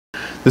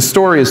The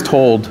story is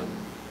told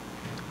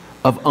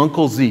of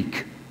Uncle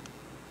Zeke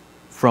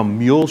from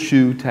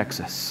Muleshoe,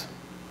 Texas.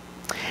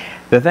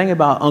 The thing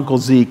about Uncle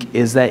Zeke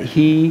is that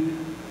he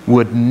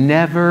would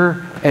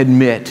never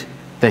admit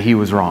that he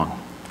was wrong.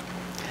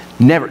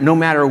 Never. No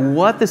matter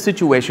what the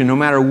situation, no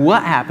matter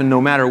what happened, no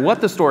matter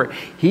what the story,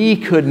 he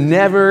could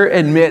never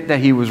admit that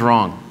he was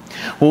wrong.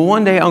 Well,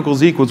 one day Uncle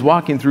Zeke was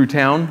walking through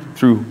town,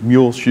 through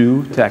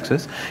Muleshoe,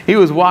 Texas. He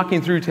was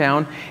walking through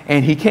town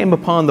and he came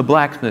upon the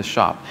blacksmith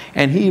shop.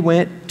 And he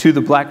went to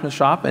the blacksmith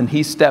shop and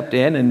he stepped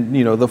in, and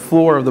the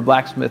floor of the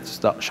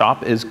blacksmith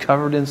shop is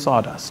covered in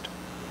sawdust.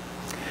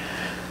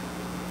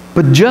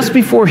 But just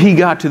before he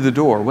got to the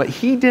door, what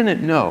he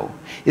didn't know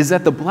is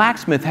that the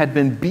blacksmith had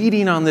been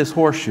beating on this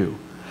horseshoe.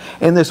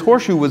 And this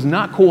horseshoe was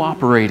not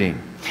cooperating.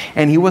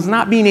 And he was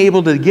not being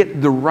able to get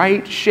the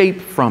right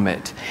shape from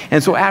it.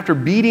 And so after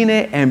beating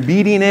it and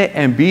beating it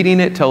and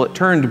beating it till it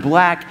turned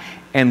black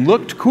and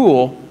looked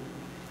cool,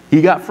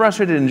 he got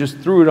frustrated and just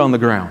threw it on the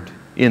ground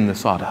in the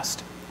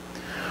sawdust.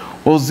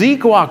 Well,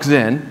 Zeke walks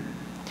in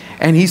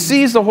and he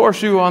sees the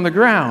horseshoe on the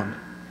ground,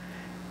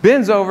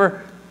 bends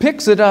over,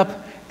 picks it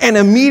up, and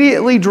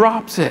immediately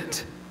drops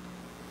it.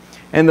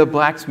 And the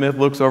blacksmith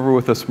looks over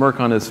with a smirk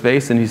on his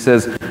face and he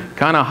says,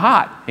 "Kind of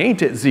hot,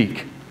 ain't it,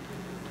 Zeke?"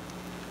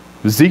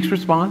 Zeke's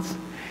response,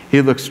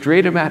 he looks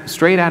straight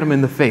at him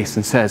in the face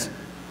and says,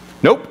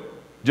 "Nope,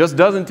 just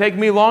doesn't take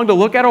me long to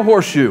look at a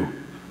horseshoe."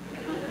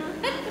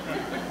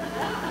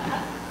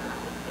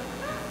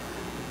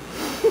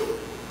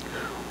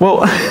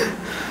 Well,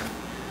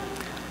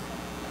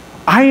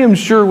 I am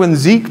sure when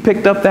Zeke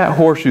picked up that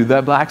horseshoe,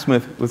 that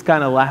blacksmith was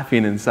kind of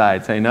laughing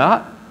inside, saying,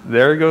 "Ah,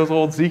 there goes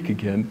old Zeke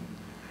again,"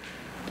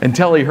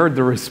 until he heard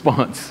the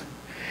response.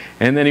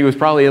 And then he was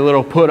probably a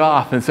little put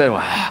off and said,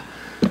 "Well,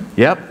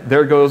 yep,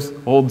 there goes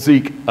old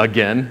Zeke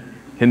again,"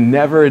 and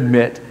never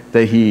admit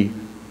that he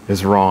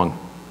is wrong.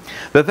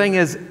 The thing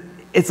is,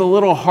 it's a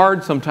little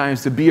hard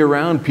sometimes to be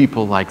around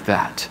people like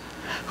that,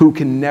 who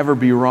can never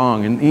be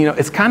wrong. And,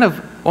 it's kind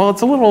of,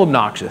 it's a little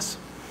obnoxious.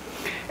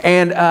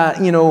 And,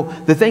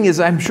 the thing is,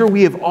 I'm sure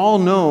we have all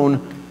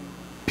known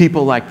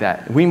people like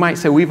that. We might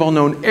say we've all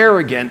known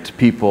arrogant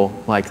people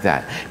like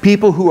that.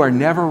 People who are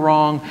never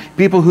wrong,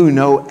 people who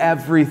know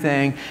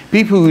everything,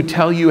 people who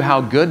tell you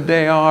how good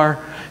they are,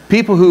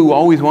 people who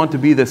always want to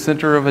be the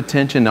center of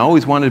attention,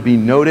 always want to be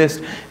noticed,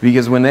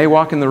 because when they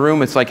walk in the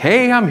room, it's like,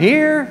 "Hey, I'm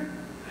here."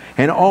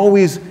 And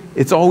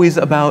it's always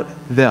about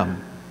them.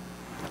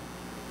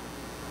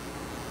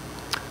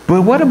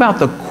 But what about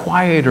the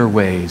quieter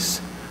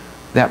ways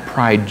that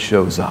pride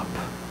shows up?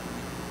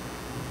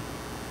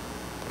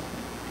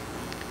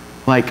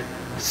 Like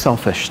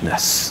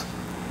selfishness.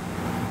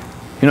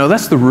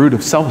 That's the root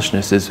of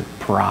selfishness, is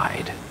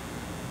pride.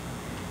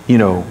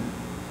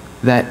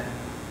 That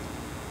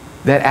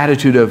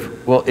attitude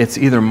of, well, it's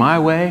either my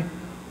way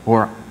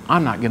or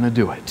I'm not going to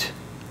do it.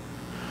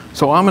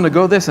 So I'm going to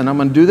go this and I'm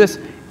going to do this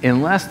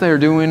unless they're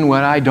doing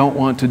what I don't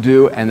want to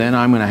do, and then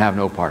I'm going to have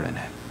no part in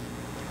it.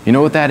 You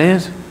know what that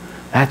is?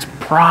 That's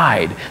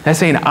pride. That's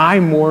saying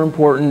I'm more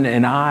important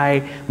and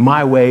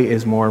my way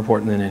is more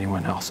important than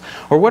anyone else.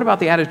 Or what about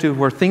the attitude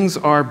where things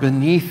are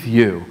beneath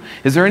you?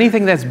 Is there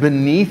anything that's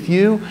beneath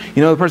you?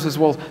 The person says,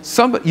 well,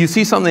 you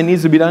see something that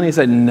needs to be done, you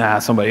say, "Nah,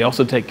 somebody else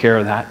will take care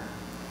of that.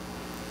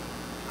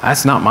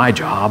 That's not my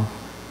job."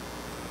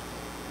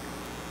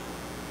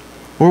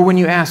 Or when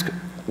you ask,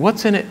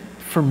 "What's in it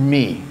for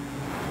me?"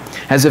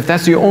 As if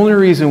that's the only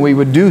reason we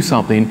would do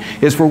something,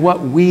 is for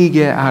what we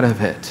get out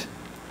of it.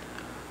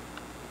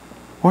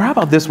 Or how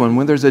about this one,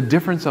 when there's a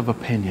difference of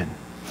opinion?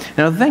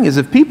 Now the thing is,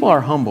 if people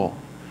are humble,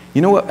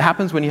 you know what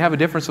happens when you have a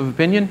difference of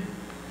opinion?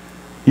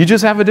 You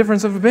just have a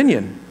difference of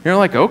opinion. You're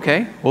like,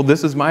 "Okay, well,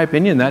 this is my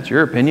opinion, that's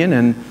your opinion,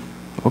 and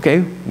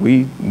okay,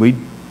 we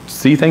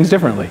see things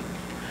differently."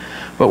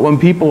 But when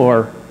people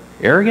are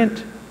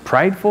arrogant,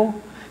 prideful,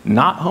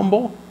 not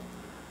humble,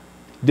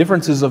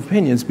 differences of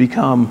opinions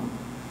become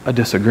a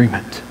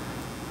disagreement.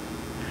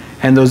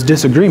 And those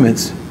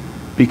disagreements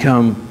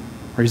become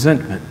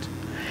resentment.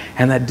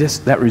 And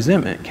that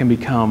resentment can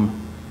become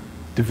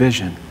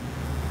division.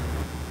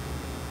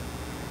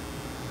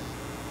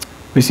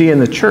 We see in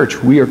the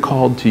church, we are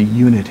called to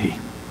unity.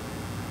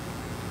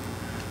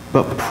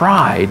 But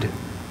pride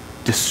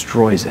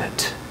destroys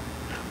it.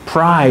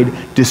 Pride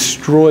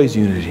destroys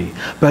unity.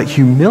 But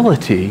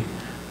humility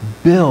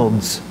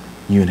builds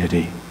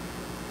unity.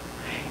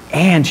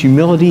 And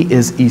humility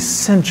is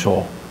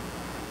essential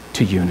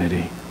to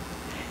unity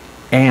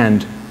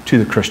and to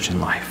the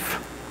Christian life.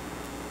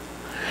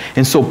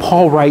 And so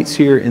Paul writes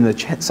here in the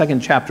second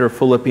chapter of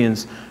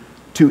Philippians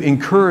to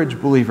encourage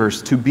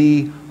believers to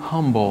be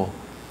humble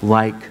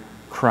like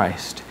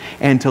Christ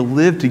and to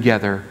live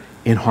together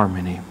in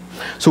harmony.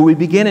 So we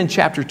begin in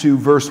chapter 2,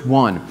 verse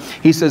 1.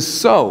 He says,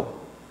 "So,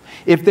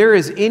 if there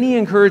is any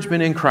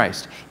encouragement in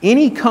Christ,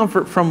 any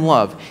comfort from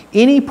love,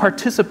 any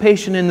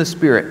participation in the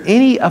Spirit,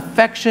 any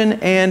affection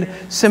and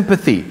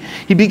sympathy.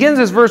 He begins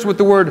this verse with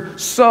the word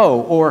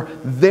so, or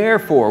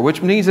therefore,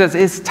 which means that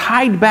it's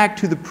tied back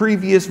to the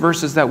previous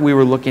verses that we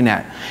were looking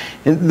at.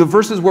 In the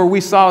verses where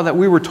we saw that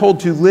we were told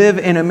to live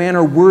in a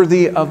manner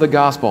worthy of the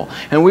gospel,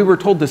 and we were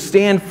told to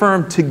stand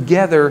firm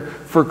together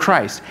for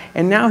Christ.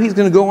 And now he's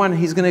going to go on and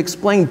he's going to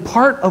explain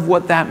part of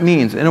what that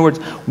means. In other words,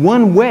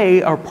 one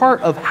way or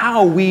part of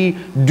how we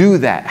do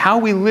that, how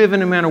we live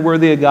in a manner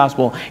worthy of the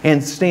gospel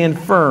and stand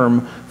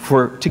firm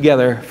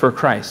together for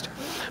Christ.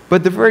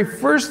 But the very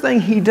first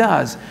thing he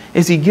does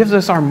is he gives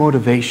us our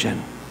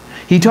motivation.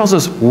 He tells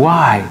us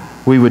why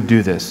we would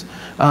do this.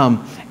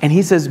 And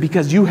he says,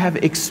 because you have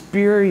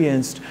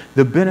experienced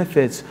the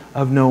benefits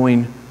of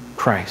knowing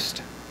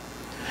Christ.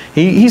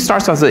 He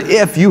starts off with,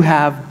 if you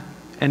have,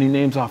 and he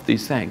names off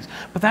these things.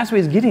 But that's what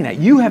he's getting at.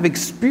 You have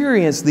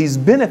experienced these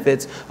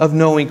benefits of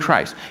knowing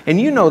Christ. And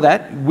you know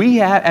that we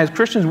have, as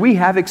Christians, we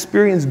have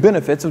experienced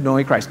benefits of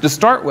knowing Christ. To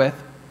start with,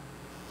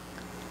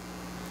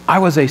 I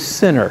was a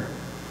sinner,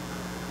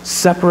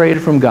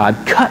 separated from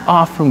God, cut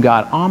off from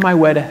God, on my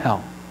way to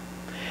hell.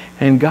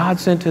 And God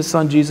sent His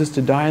Son Jesus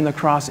to die on the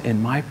cross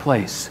in my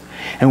place.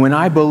 And when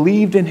I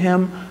believed in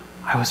Him,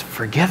 I was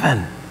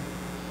forgiven.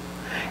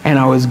 And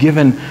I was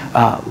given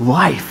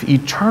life,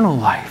 eternal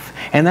life.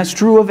 And that's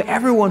true of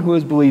everyone who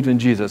has believed in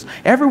Jesus.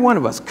 Every one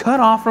of us, cut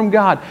off from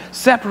God,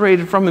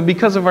 separated from Him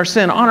because of our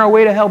sin, on our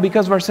way to hell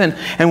because of our sin.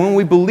 And when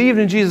we believed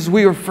in Jesus,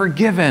 we were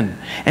forgiven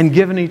and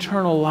given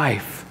eternal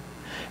life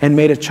and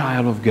made a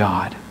child of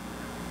God.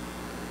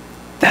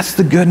 That's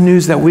the good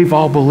news that we've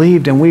all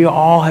believed and we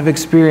all have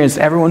experienced.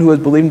 Everyone who has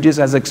believed in Jesus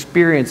has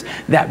experienced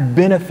that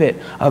benefit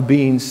of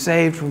being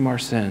saved from our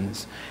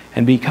sins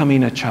and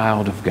becoming a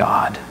child of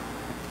God.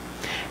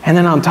 And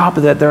then on top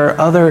of that, there are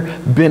other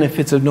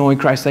benefits of knowing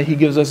Christ that He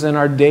gives us in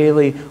our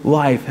daily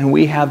life. And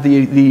we have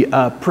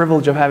the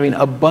privilege of having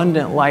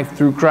abundant life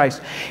through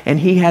Christ. And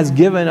He has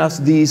given us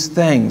these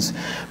things.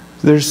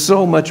 There's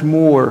so much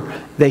more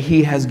that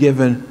He has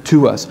given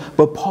to us.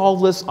 But Paul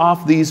lists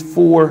off these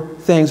 4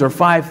 things or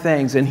 5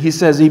 things. And he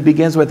says, he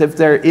begins with, if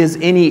there is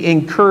any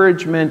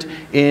encouragement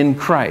in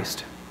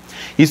Christ.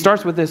 He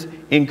starts with this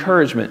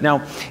encouragement.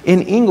 Now,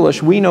 in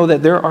English, we know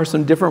that there are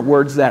some different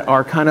words that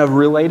are kind of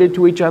related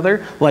to each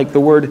other, like the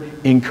word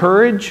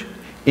encourage,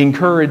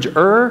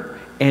 encourager,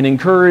 and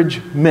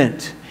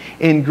encouragement.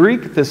 In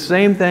Greek, the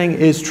same thing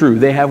is true.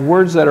 They have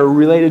words that are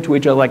related to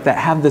each other, like that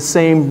have the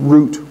same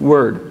root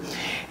word.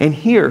 And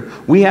here,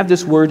 we have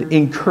this word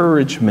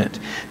encouragement.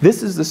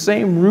 This is the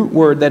same root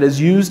word that is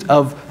used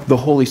of the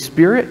Holy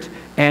Spirit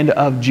and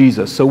of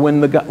Jesus. So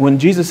when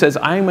Jesus says,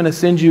 I'm going to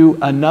send you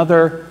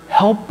another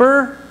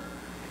helper,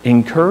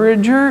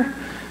 encourager,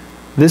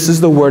 this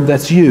is the word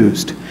that's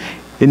used.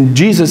 And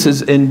Jesus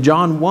is in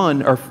John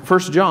 1, or 1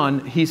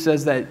 John, he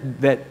says that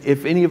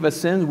if any of us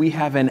sins, we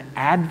have an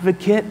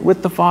advocate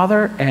with the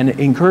Father, an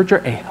encourager,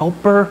 a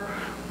helper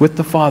with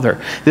the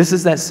Father. This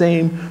is that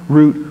same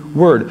root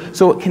word.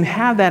 So it can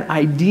have that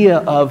idea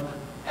of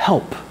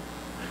help.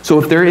 So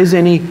if there is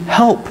any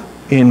help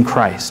in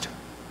Christ.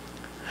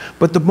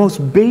 But the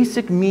most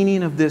basic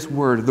meaning of this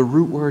word, the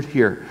root word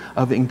here,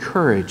 of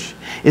encourage,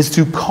 is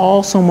to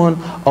call someone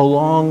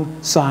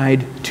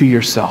alongside to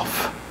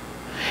yourself.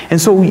 And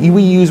so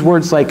we use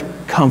words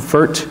like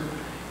comfort,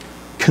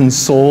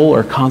 console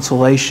or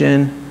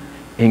consolation,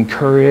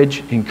 encourage,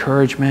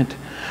 encouragement.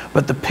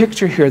 But the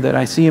picture here that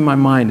I see in my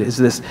mind is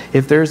this: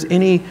 if there's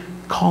any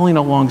calling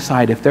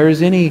alongside, if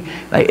there's any,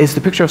 it's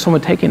the picture of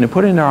someone taking and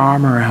putting their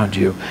arm around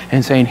you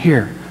and saying,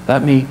 here,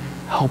 let me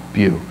help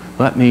you,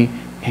 let me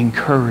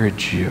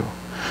encourage you.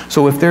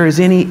 So if there is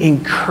any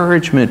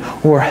encouragement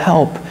or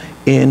help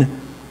in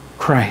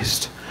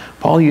Christ,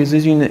 Paul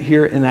uses it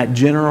here in that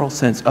general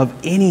sense of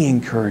any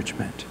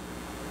encouragement.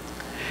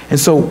 And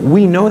so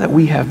we know that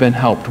we have been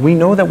helped. We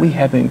know that we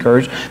have been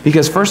encouraged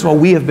because, first of all,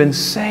 we have been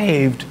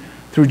saved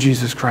through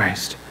Jesus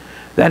Christ.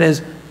 That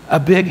is a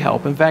big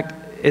help. In fact,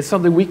 it's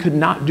something we could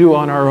not do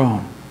on our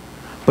own.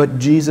 But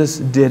Jesus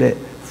did it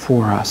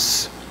for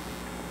us.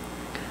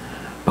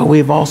 But we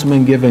have also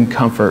been given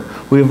comfort.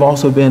 We have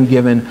also been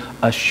given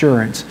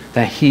assurance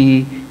that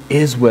He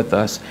is with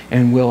us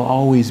and will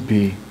always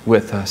be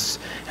with us.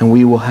 And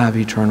we will have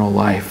eternal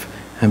life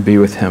and be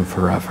with Him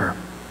forever.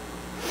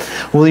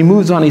 Well, he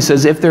moves on. He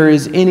says, if there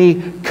is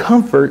any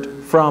comfort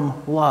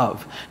from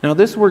love. Now,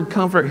 this word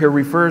comfort here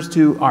refers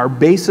to our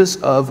basis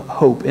of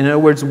hope. In other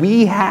words,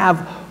 we have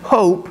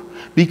hope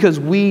because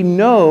we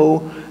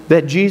know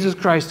that Jesus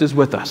Christ is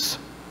with us.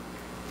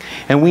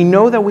 And we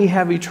know that we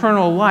have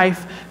eternal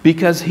life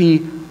because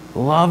He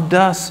loved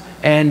us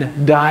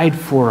and died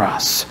for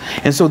us.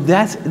 And so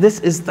this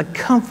is the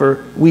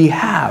comfort we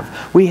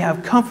have. We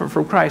have comfort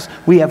from Christ.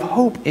 We have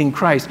hope in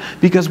Christ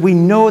because we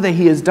know that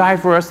He has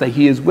died for us, that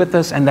He is with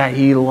us, and that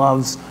He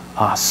loves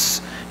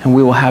us. And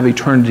we will have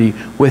eternity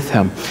with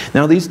Him.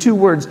 Now, these two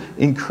words,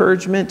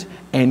 encouragement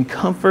and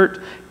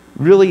comfort,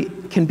 really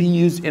can be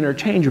used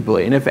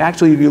interchangeably. And if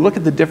you look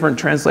at the different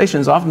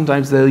translations,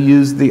 oftentimes they'll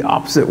use the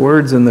opposite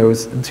words in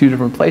those two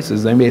different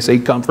places. They may say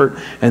comfort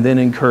and then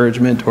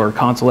encouragement or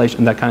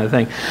consolation, that kind of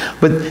thing.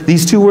 But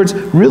these two words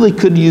really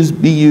could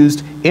be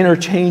used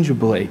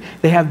interchangeably.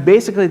 They have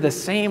basically the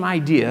same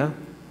idea,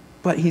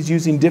 but he's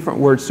using different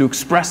words to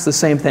express the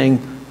same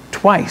thing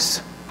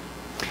twice.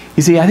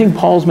 You see, I think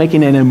Paul's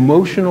making an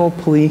emotional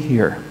plea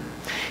here.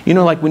 You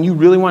know, like when you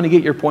really want to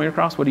get your point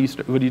across, what do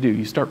you do?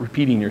 You start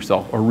repeating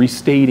yourself or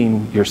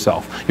restating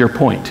yourself, your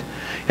point.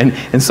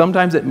 And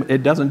sometimes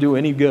it doesn't do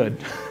any good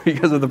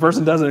because if the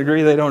person doesn't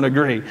agree, they don't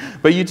agree.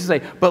 But you just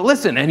say, but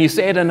listen, and you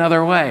say it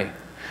another way.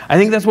 I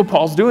think that's what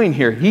Paul's doing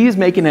here. He's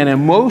making an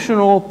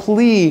emotional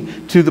plea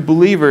to the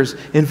believers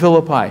in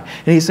Philippi.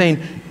 And he's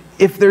saying,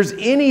 if there's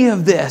any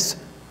of this,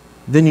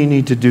 then you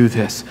need to do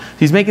this.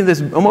 He's making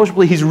this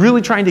emotionally. He's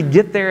really trying to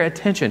get their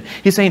attention.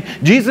 He's saying,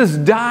 Jesus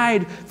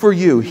died for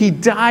you. He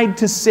died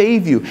to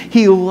save you.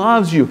 He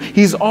loves you.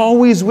 He's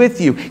always with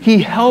you. He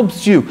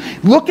helps you.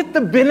 Look at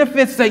the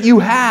benefits that you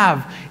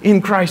have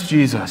in Christ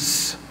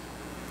Jesus.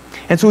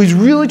 And so he's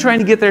really trying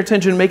to get their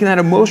attention, making that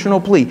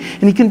emotional plea.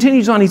 And he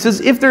continues on. He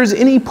says, if there's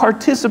any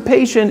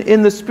participation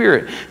in the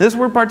Spirit. This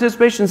word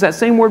participation is that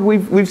same word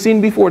we've seen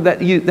before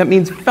that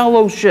means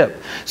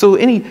fellowship. So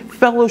any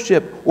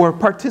fellowship or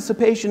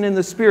participation in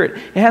the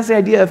Spirit, it has the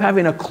idea of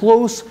having a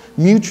close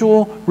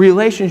mutual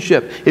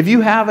relationship. If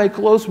you have a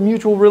close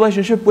mutual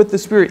relationship with the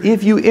Spirit,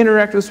 if you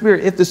interact with the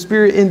Spirit, if the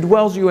Spirit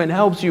indwells you and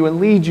helps you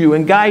and leads you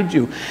and guides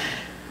you.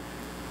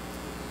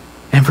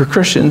 And for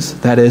Christians,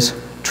 that is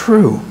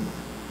true.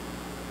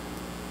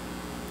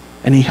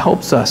 And he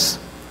helps us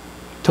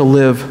to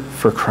live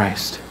for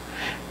Christ.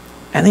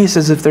 And he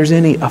says if there's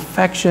any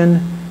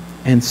affection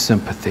and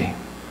sympathy.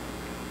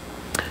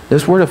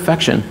 This word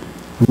affection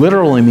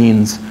literally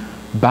means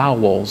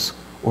bowels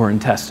or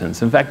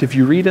intestines. In fact, if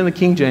you read in the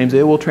King James,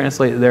 it will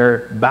translate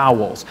their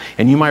bowels.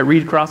 And you might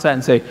read across that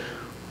and say,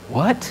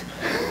 what?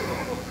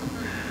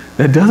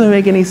 That doesn't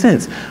make any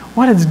sense.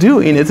 What it's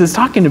doing is it's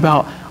talking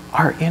about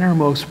our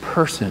innermost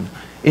person.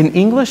 In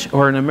English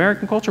or in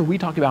American culture, we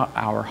talk about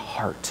our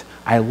heart.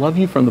 I love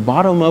you from the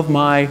bottom of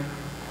my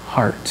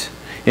heart.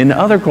 In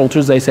other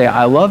cultures, they say,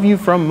 I love you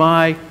from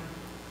my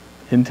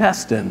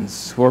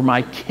intestines or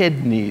my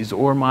kidneys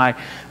or my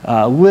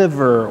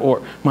liver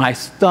or my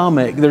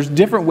stomach. There's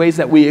different ways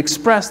that we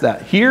express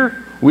that.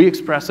 Here, we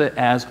express it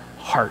as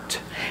heart.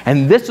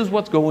 And this is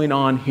what's going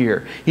on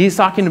here. He's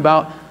talking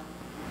about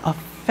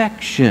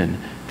affection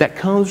that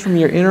comes from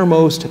your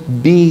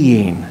innermost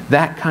being,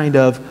 that kind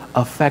of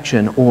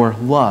affection or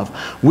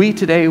love. We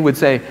today would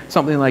say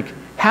something like,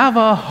 have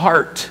a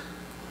heart.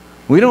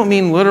 We don't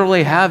mean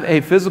literally have a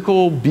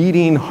physical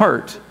beating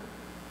heart,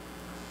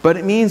 but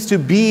it means to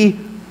be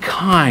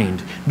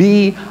kind,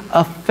 be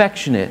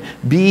affectionate,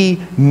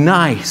 be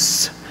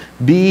nice,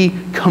 be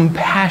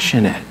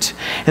compassionate.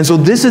 And so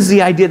this is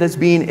the idea that's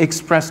being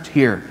expressed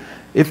here.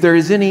 If there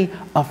is any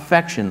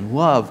affection,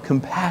 love,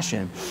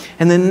 compassion.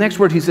 And then the next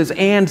word he says,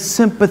 and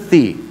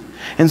sympathy.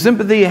 And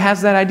sympathy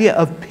has that idea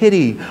of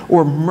pity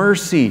or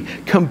mercy,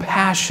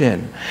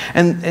 compassion.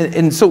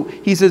 And so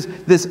he says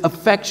this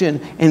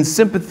affection and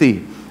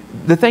sympathy.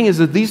 The thing is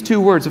that these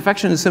two words,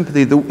 affection and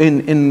sympathy,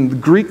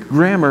 in Greek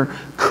grammar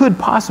could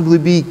possibly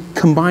be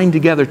combined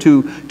together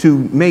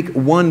to make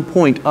one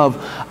point of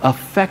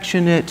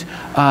affectionate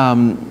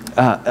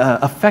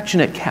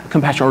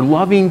compassion or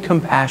loving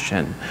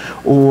compassion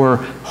or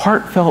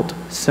heartfelt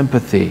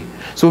sympathy.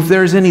 So if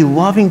there's any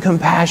loving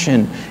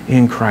compassion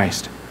in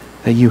Christ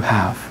that you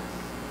have.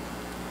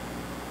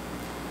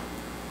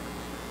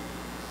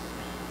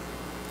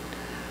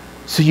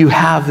 So you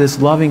have this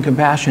loving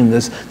compassion,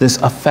 this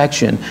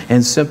affection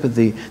and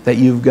sympathy that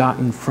you've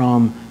gotten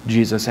from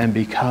Jesus. And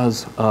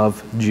because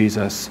of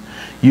Jesus,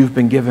 you've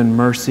been given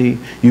mercy,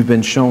 you've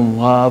been shown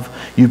love,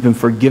 you've been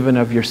forgiven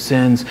of your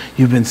sins,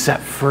 you've been set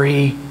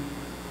free.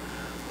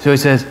 So he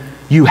says,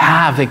 you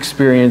have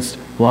experienced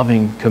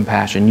loving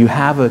compassion. You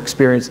have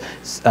experienced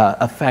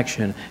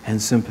affection and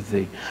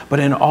sympathy. But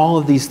in all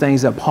of these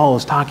things that Paul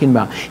is talking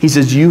about, he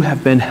says you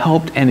have been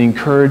helped and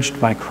encouraged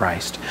by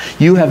Christ.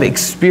 You have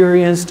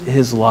experienced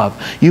His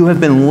love. You have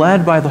been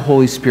led by the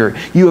Holy Spirit.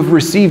 You have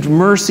received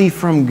mercy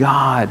from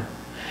God.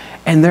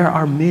 And there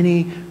are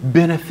many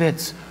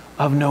benefits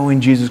of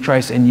knowing Jesus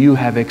Christ, and you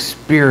have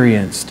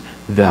experienced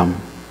them.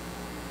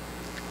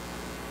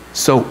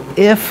 So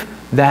if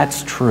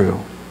that's true,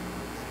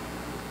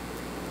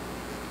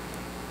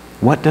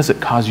 what does it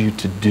cause you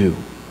to do?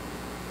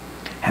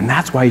 And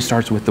that's why he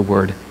starts with the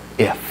word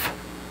if.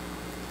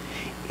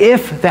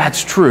 If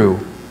that's true,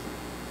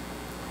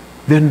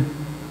 then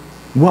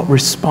what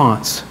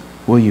response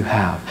will you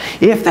have?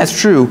 If that's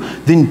true,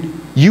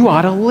 then you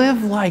ought to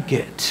live like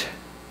it.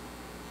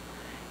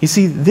 You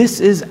see, this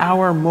is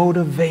our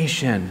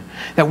motivation,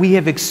 that we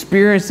have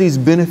experienced these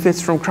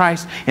benefits from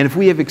Christ. And if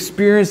we have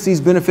experienced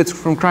these benefits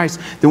from Christ,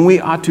 then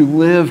we ought to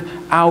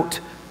live out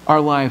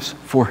our lives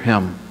for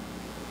Him.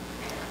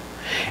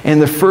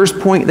 And the first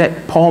point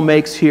that Paul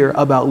makes here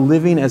about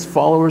living as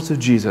followers of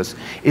Jesus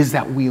is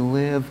that we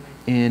live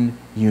in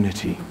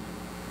unity.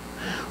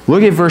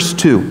 Look at verse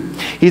 2.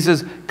 He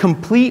says,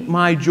 complete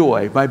my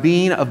joy by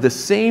being of the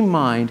same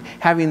mind,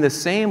 having the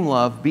same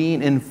love,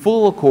 being in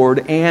full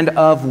accord and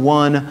of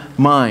one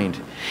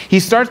mind. He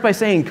starts by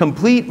saying,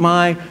 complete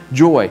my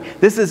joy.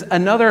 This is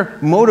another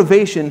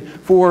motivation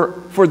for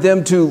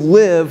them to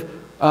live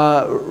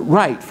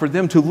right, for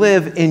them to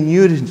live in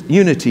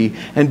unity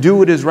and do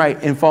what is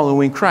right in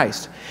following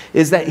Christ,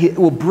 is that it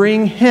will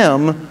bring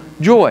him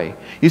joy.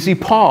 You see,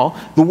 Paul,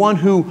 the one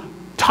who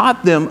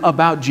taught them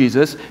about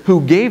Jesus, who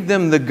gave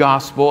them the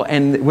gospel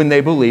and when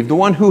they believed, the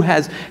one who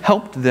has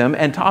helped them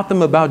and taught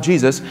them about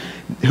Jesus,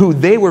 who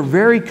they were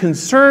very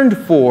concerned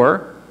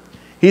for,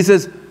 he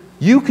says,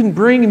 you can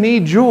bring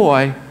me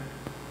joy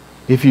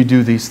if you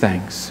do these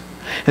things.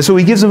 And so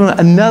he gives them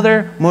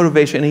another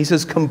motivation, and he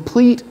says,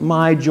 complete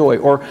my joy,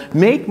 or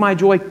make my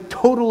joy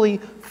totally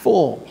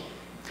full.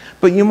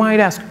 But you might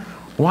ask,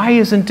 why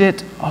isn't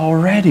it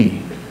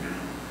already?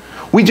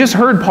 We just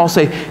heard Paul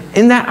say,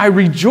 in that I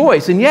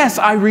rejoice. And yes,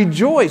 I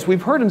rejoice.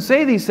 We've heard him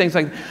say these things.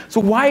 So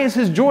why is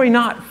his joy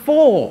not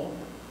full?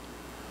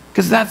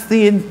 Because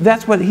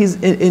that's what he's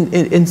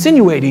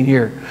insinuating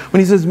here.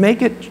 When he says,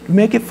 make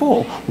it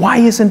full. Why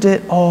isn't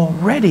it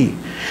already?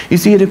 You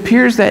see, it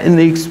appears that in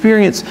the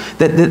experience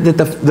that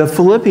the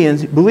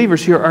Philippians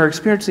believers here are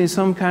experiencing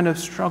some kind of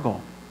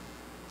struggle.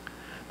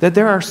 That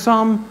there are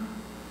some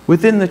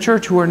within the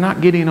church who are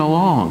not getting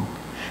along.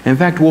 In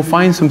fact, we'll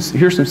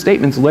hear some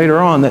statements later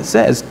on that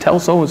says, tell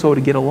so-and-so to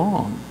get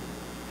along.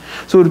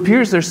 So it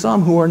appears there's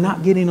some who are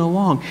not getting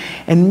along.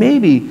 And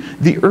maybe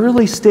the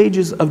early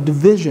stages of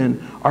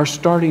division are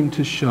starting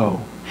to show.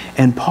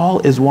 And Paul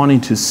is wanting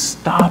to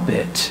stop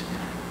it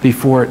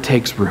before it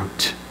takes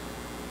root.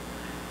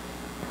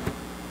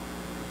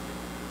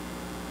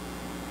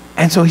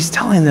 And so he's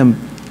telling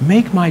them,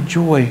 make my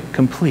joy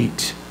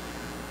complete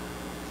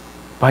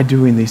by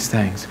doing these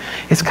things.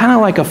 It's kind of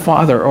like a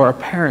father or a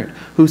parent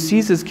who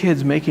sees his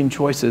kids making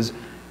choices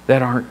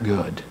that aren't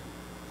good.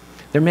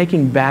 They're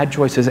making bad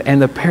choices,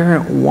 and the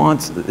parent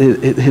wants,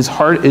 his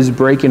heart is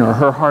breaking, or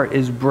her heart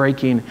is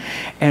breaking,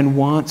 and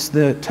wants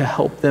to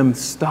help them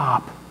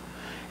stop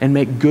and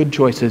make good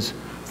choices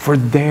for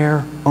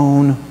their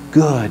own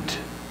good.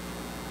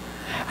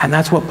 And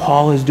that's what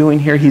Paul is doing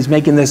here. He's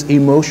making this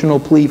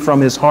emotional plea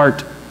from his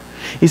heart.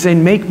 He's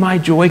saying, make my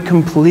joy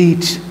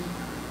complete.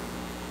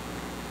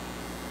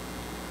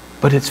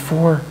 But it's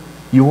for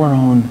your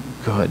own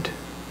good.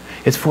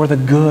 It's for the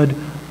good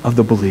of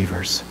the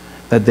believers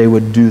that they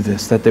would do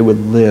this, that they would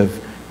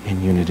live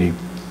in unity.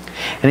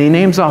 And he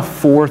names off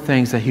 4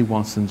 things that he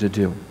wants them to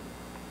do.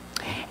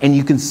 And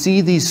you can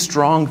see these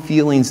strong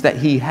feelings that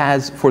he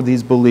has for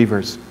these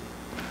believers,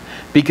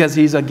 because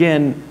he's,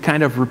 again,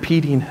 kind of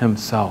repeating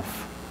himself.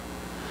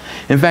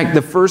 In fact,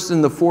 the first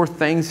and the 4th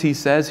things he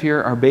says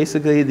here are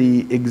basically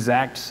the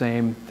exact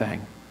same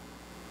thing.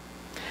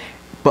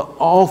 But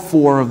all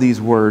 4 of these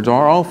words,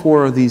 or all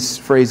 4 of these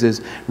phrases,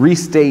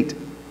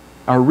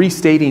 are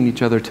restating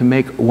each other to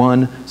make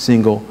one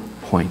single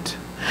point.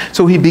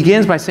 So he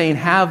begins by saying,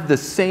 have the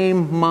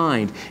same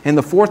mind. And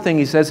the 4th thing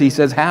he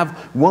says, have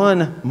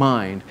one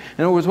mind.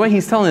 In other words, what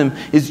he's telling them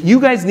is,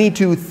 you guys need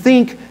to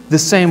think the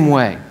same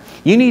way.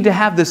 You need to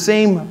have the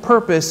same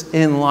purpose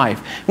in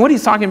life. And what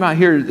he's talking about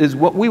here is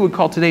what we would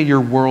call today your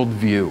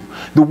worldview.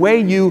 The way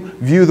you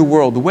view the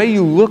world, the way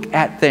you look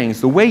at things,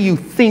 the way you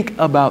think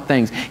about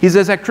things. He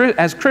says that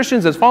as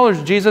Christians, as followers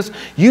of Jesus,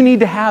 you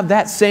need to have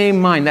that same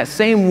mind, that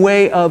same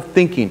way of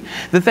thinking.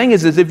 The thing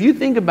is if you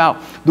think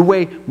about the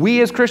way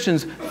we as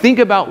Christians think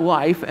about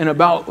life and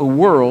about the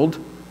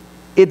world,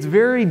 it's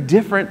very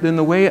different than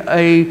the way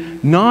a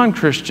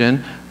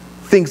non-Christian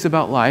thinks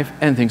about life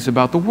and thinks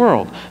about the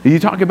world. You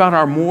talk about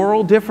our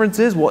moral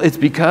differences, well, it's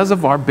because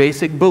of our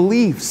basic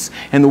beliefs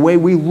and the way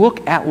we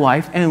look at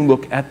life and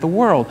look at the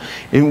world.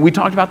 And we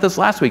talked about this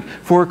last week.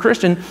 For a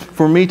Christian,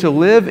 for me to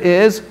live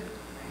is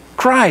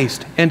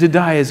Christ, and to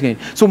die is gain.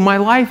 So my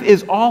life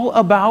is all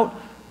about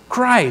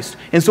Christ.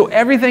 And so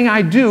everything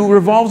I do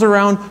revolves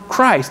around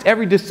Christ.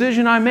 Every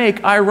decision I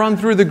make, I run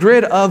through the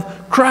grid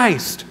of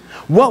Christ.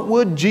 What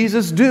would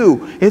Jesus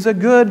do? Is a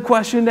good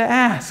question to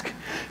ask.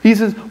 He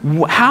says,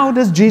 how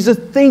does Jesus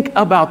think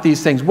about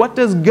these things? What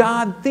does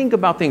God think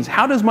about things?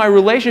 How does my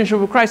relationship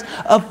with Christ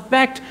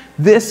affect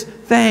this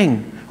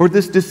thing or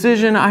this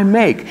decision I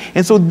make?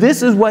 And so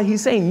this is what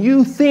he's saying.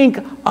 You think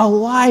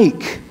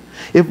alike.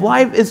 If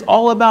life is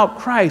all about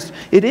Christ,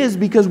 it is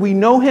because we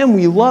know Him,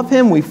 we love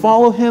Him, we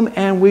follow Him,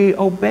 and we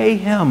obey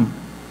Him.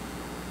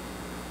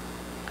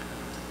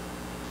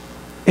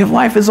 If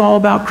life is all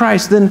about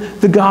Christ, then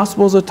the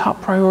gospel is a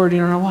top priority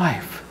in our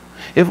life.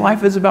 If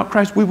life is about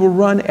Christ, we will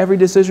run every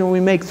decision we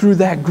make through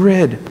that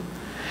grid.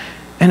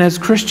 And as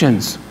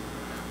Christians,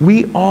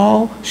 we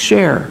all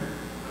share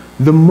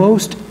the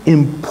most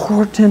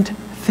important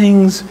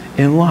things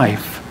in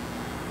life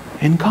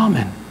in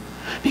common.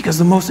 Because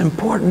the most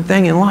important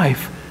thing in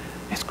life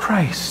is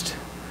Christ,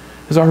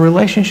 is our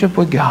relationship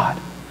with God.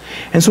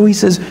 And so he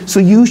says, so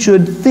you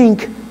should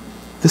think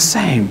the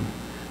same.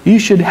 You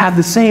should have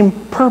the same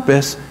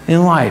purpose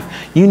in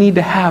life. You need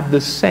to have the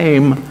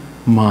same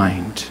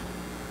mind.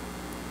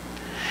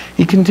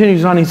 He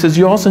continues on, he says,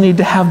 you also need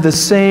to have the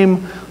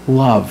same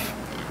love.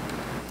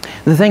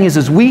 The thing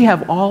is we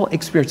have all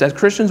experienced, as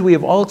Christians, we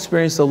have all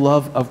experienced the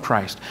love of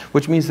Christ,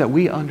 which means that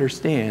we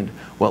understand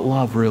what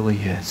love really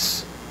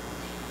is.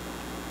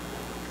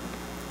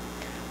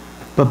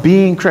 But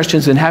being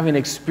Christians and having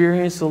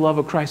experienced the love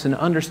of Christ and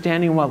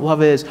understanding what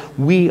love is,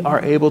 we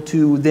are able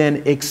to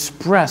then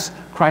express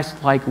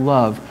Christ-like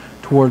love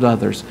toward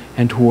others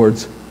and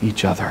towards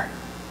each other.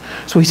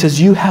 So he says,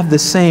 you have the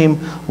same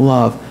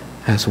love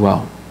as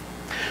well.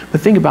 But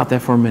think about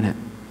that for a minute.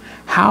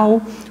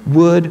 How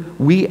would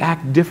we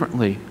act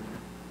differently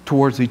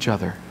towards each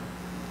other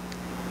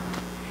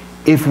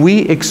if we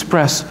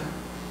express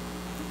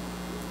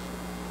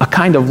a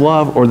kind of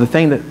love or the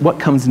thing that what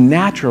comes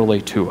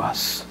naturally to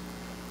us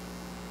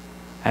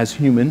as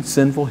humans,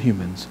 sinful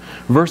humans,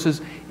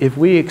 versus if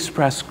we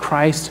express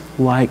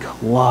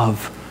Christ-like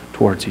love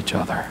towards each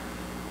other?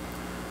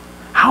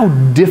 How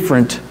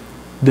different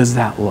does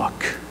that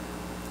look?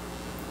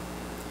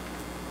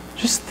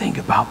 Just think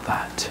about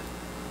that.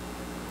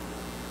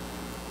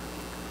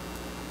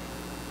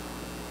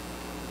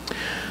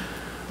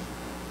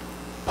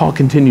 Paul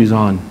continues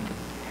on,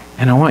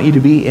 and I want you to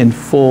be in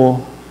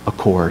full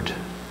accord.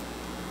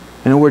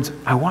 In other words,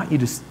 I want you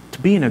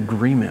to be in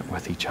agreement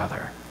with each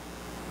other.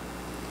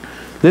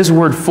 This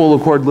word full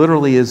accord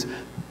literally is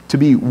to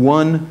be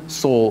one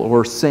soul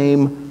or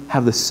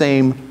have the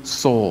same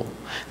soul.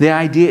 The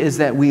idea is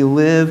that we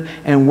live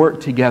and work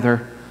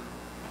together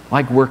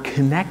like we're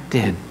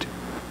connected,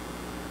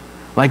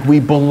 like we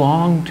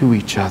belong to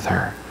each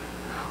other,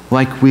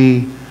 like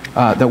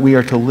that we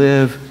are to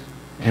live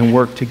and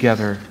work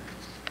together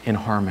in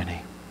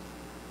harmony.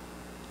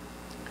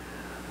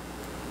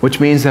 Which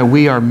means that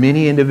we are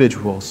many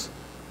individuals,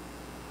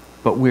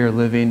 but we are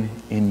living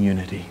in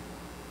unity.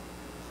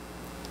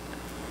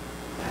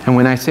 And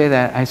when I say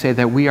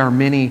that we are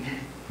many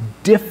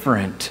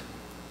different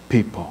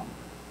people.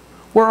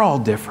 We're all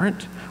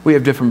different. We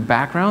have different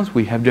backgrounds.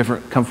 We have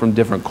come from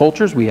different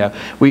cultures.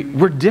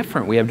 We're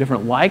different. We have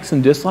different likes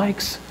and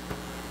dislikes.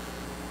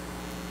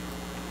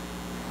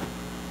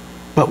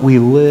 But we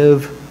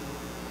live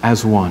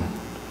as one.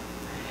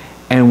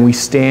 And we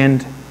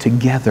stand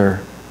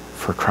together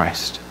for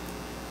Christ.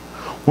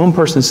 One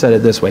person said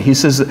it this way. He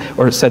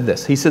said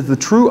this. He says, the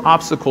true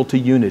obstacle to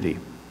unity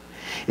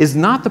is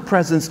not the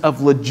presence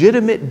of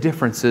legitimate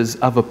differences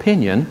of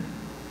opinion,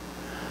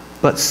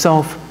 but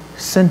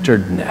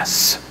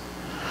self-centeredness.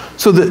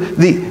 So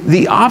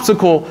the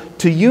obstacle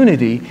to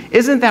unity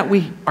isn't that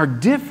we are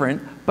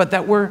different, but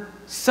that we're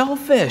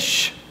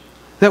selfish,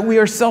 that we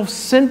are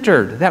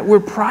self-centered, that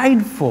we're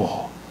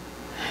prideful.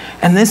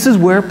 And this is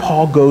where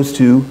Paul goes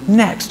to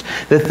next.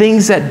 The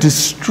things that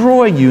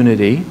destroy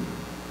unity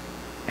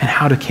and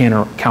how to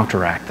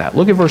counteract that.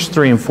 Look at verse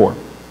 3 and 4.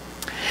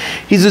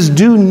 He says,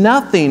 do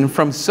nothing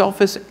from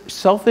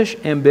selfish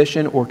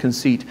ambition or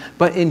conceit,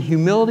 but in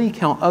humility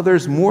count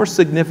others more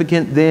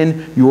significant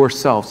than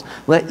yourselves.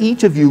 Let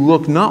each of you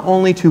look not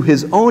only to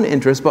his own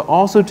interests, but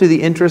also to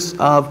the interests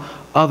of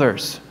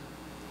others.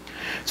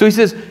 So he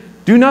says,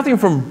 do nothing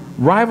from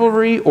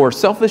rivalry or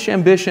selfish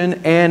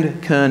ambition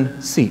and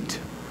conceit.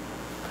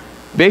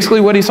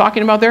 Basically what he's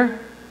talking about there,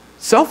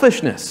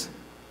 selfishness.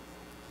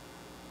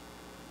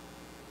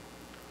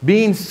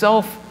 Being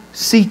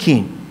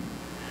self-seeking.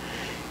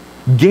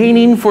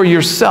 Gaining for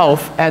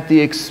yourself at the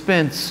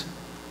expense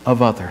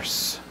of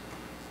others.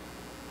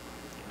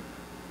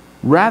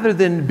 Rather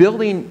than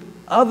building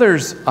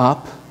others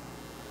up,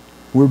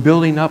 we're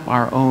building up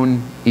our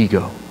own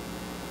ego.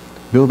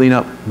 Building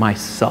up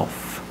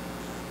myself.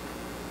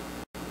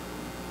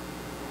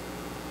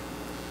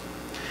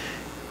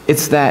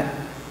 It's that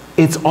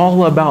it's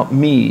all about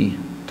me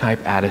type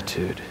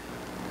attitude.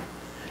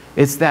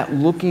 It's that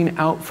looking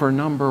out for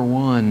number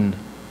one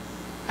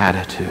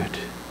attitude.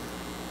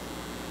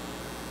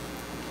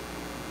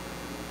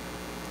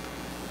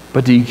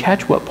 But do you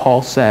catch what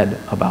Paul said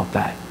about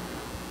that?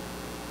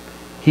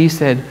 He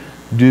said,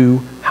 do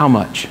how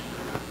much?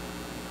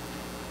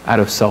 Out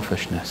of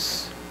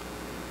selfishness,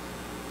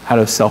 out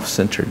of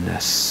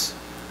self-centeredness,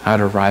 out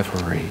of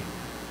rivalry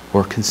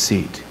or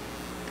conceit.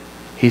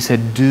 He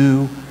said,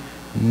 do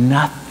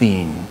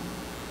nothing.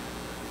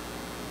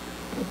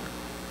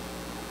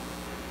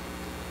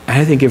 And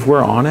I think if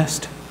we're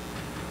honest,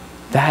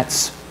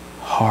 that's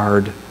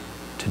hard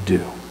to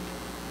do.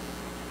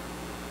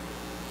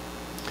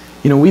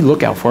 You know, we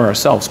look out for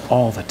ourselves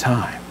all the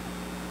time.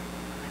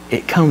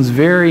 It comes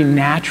very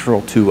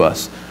natural to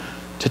us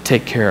to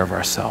take care of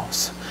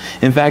ourselves.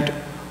 In fact,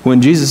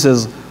 when Jesus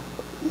says,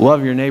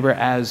 love your neighbor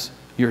as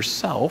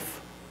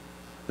yourself,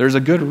 there's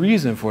a good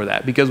reason for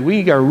that, because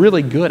we are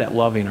really good at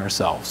loving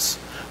ourselves.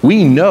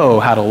 We know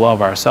how to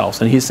love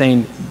ourselves, and he's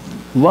saying,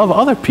 love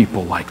other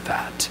people like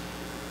that.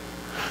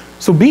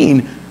 So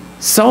being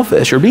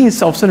selfish or being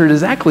self-centered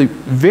is actually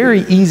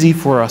very easy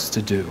for us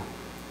to do.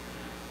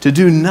 To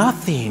do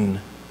nothing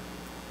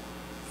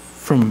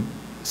from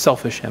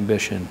selfish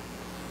ambition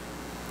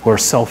or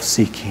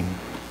self-seeking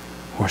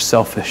or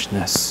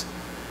selfishness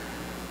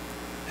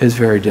is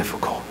very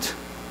difficult.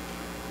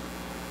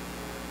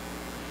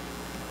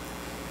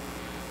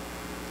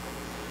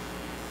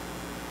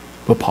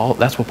 But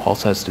that's what Paul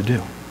says to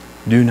do.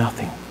 Do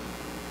nothing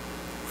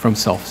for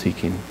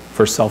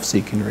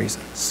self-seeking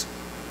reasons.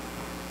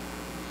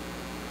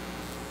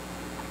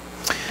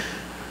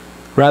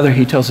 Rather,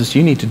 he tells us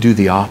you need to do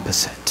the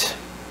opposite.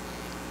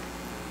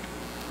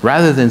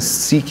 Rather than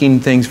seeking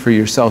things for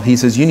yourself, he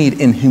says you need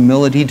in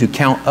humility to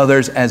count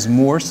others as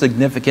more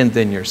significant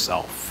than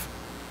yourself.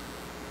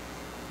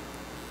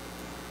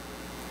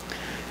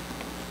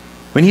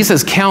 When he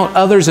says count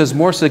others as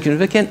more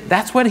significant,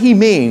 that's what he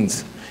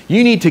means.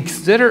 You need to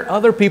consider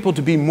other people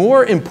to be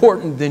more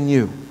important than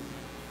you.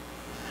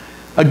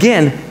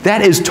 Again,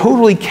 that is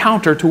totally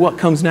counter to what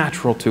comes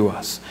natural to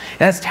us.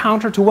 That's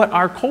counter to what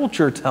our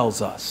culture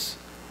tells us.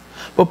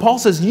 But Paul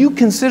says you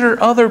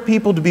consider other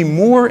people to be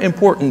more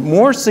important,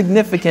 more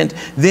significant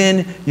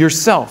than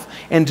yourself.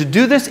 And to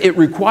do this, it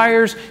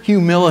requires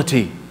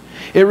humility.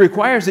 It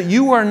requires that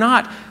you are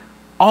not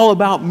all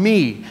about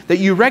me, that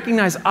you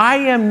recognize I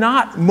am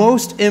not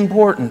most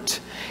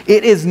important.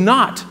 It is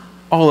not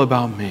all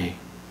about me.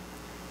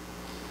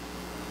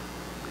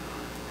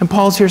 And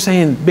Paul's here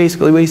saying,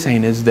 basically what he's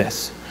saying is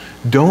this: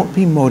 don't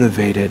be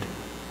motivated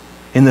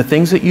in the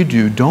things that you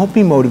do. Don't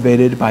be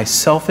motivated by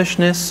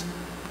selfishness.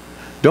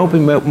 Don't be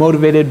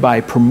motivated by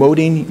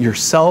promoting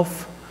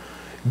yourself.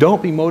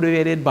 Don't be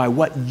motivated by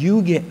what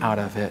you get out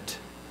of it,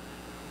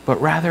 but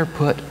rather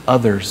put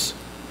others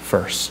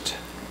first.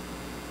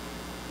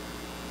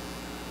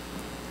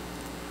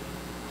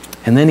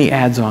 And then he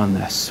adds on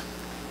this: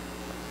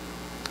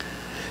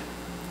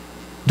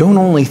 don't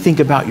only think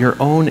about your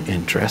own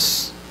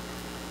interests,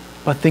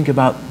 but think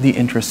about the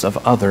interests of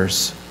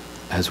others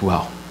as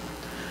well.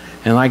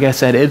 And like I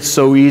said, it's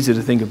so easy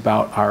to think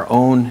about our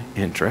own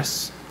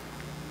interests,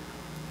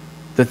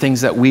 the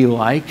things that we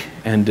like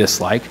and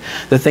dislike,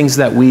 the things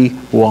that we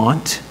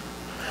want,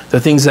 the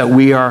things that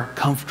we are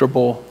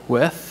comfortable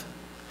with.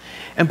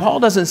 And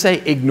Paul doesn't say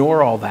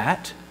ignore all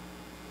that,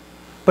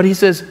 but he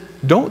says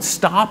don't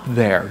stop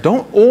there.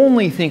 Don't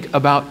only think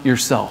about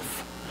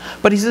yourself,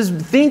 but he says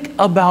think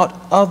about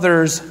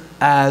others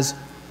as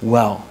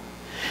well.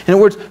 In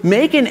other words,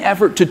 make an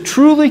effort to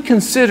truly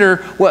consider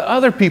what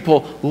other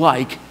people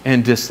like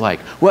and dislike,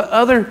 what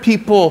other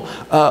people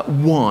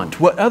want,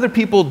 what other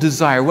people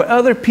desire, what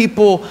other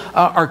people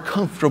are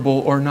comfortable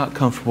or not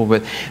comfortable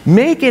with.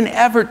 Make an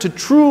effort to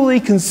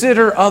truly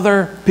consider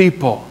other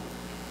people.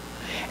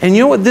 And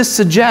you know what this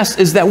suggests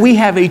is that we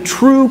have a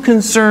true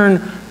concern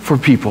for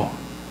people,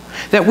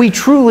 that we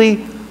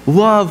truly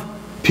love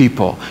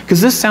people.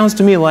 Because this sounds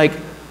to me like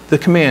the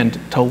command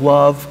to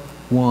love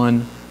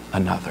one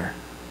another.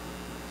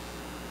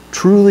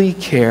 Truly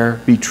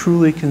care, be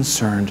truly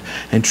concerned,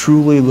 and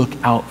truly look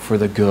out for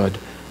the good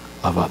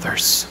of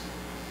others.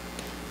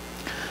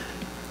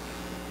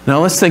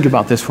 Now let's think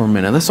about this for a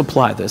minute. Let's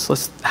apply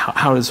this.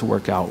 How does it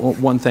work out? Well,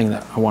 one thing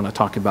that I want to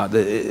talk about.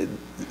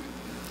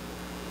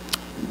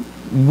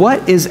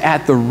 What is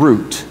at the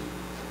root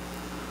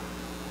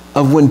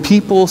of when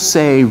people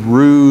say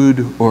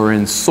rude or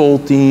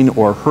insulting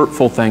or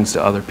hurtful things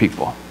to other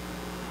people?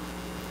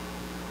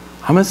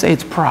 I'm going to say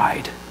it's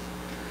pride,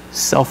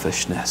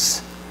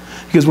 selfishness.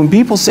 Because when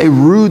people say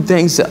rude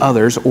things to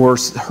others or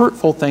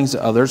hurtful things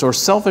to others or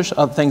selfish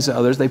things to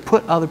others, they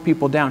put other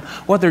people down.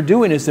 What they're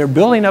doing is they're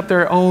building up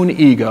their own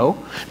ego,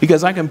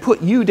 because I can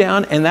put you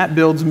down and that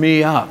builds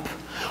me up.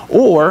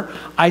 Or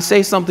I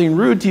say something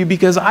rude to you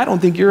because I don't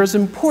think you're as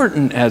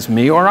important as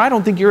me, or I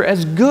don't think you're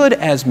as good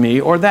as me,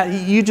 or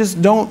that you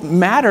just don't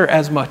matter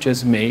as much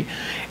as me.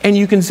 And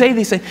you can say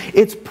these things.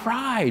 It's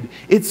pride.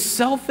 It's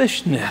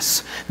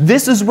selfishness.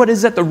 This is what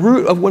is at the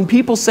root of when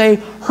people say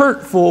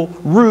hurtful,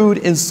 rude,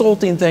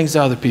 insulting things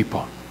to other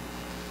people.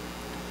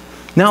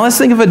 Now let's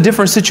think of a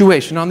different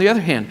situation. On the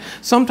other hand,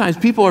 sometimes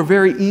people are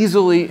very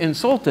easily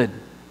insulted.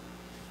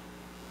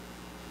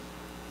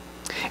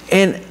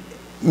 And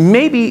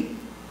maybe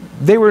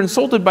they were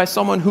insulted by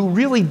someone who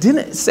really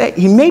didn't say,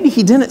 maybe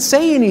he didn't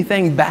say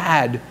anything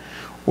bad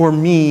or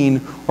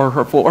mean or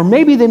hurtful, or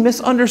maybe they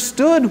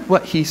misunderstood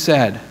what he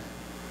said.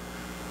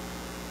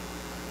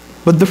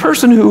 But the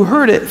person who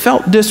heard it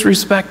felt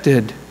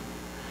disrespected,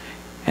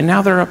 and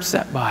now they're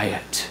upset by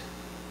it.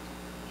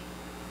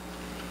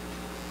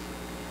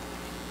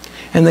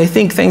 And they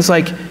think things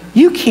like,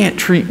 you can't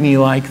treat me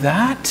like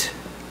that.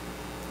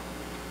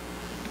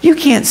 You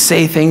can't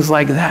say things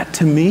like that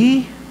to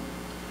me.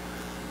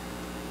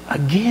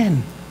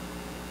 Again,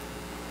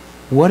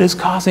 what is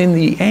causing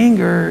the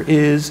anger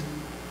is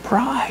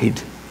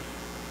pride.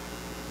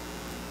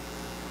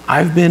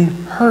 I've been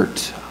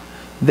hurt.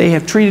 They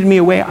have treated me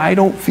a way I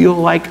don't feel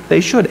like they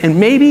should. And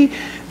maybe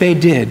they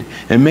did,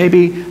 and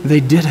maybe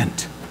they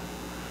didn't.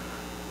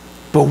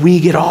 But we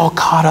get all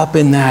caught up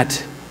in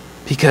that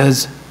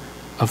because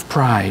of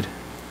pride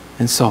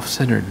and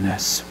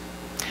self-centeredness.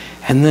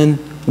 And then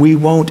we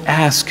won't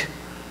ask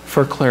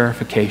for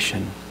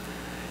clarification.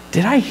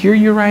 Did I hear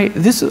you right?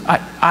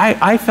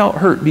 I felt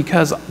hurt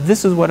because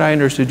this is what I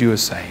understood you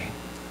as saying.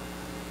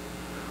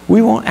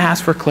 We won't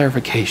ask for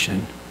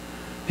clarification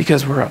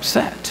because we're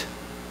upset.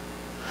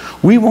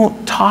 We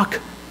won't talk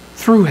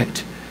through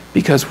it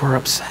because we're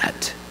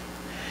upset.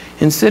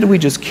 Instead, we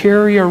just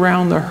carry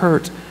around the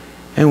hurt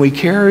and we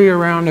carry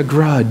around a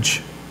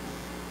grudge.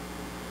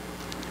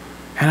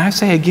 And I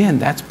say again,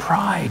 that's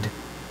pride.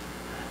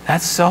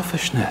 That's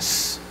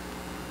selfishness.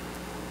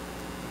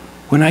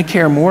 When I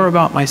care more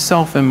about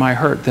myself and my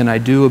hurt than I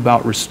do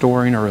about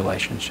restoring a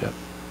relationship.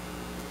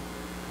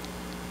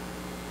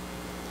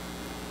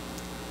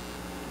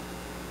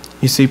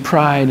 You see,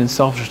 pride and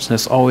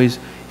selfishness always,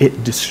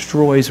 it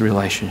destroys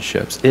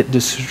relationships. It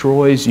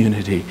destroys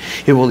unity.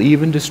 It will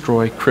even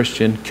destroy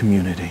Christian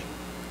community.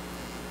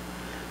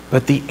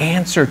 But the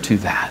answer to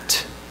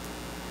that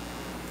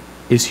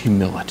is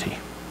humility.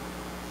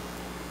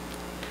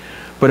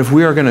 But if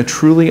we are going to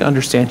truly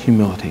understand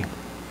humility,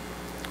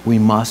 we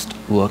must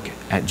look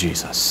at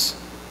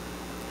Jesus.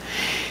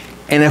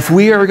 And if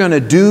we are going to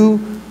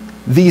do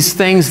these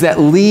things that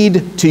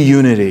lead to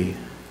unity,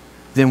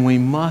 then we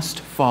must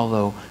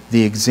follow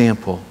the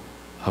example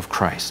of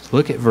Christ.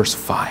 Look at verse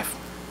 5.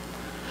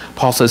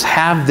 Paul says,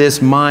 "Have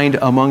this mind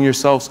among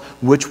yourselves,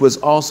 which was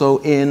also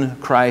in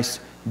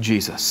Christ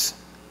Jesus."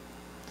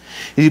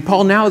 You see,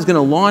 Paul now is going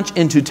to launch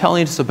into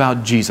telling us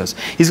about Jesus.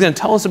 He's going to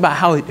tell us about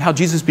how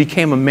Jesus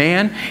became a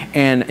man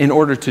and in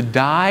order to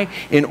die,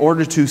 in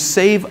order to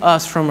save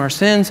us from our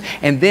sins,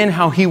 and then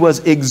how he was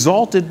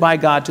exalted by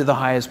God to the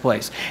highest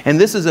place. And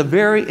this is a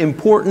very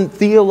important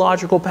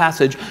theological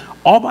passage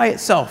all by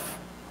itself.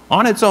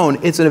 On its own,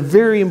 it's a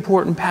very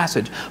important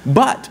passage.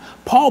 But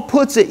Paul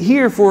puts it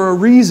here for a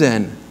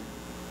reason.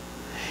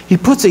 He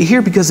puts it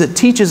here because it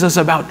teaches us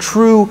about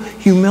true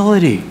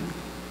humility.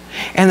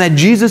 And that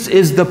Jesus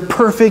is the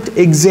perfect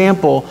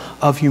example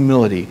of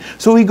humility.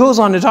 So he goes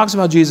on and talks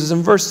about Jesus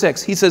in verse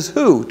 6. He says,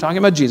 who, talking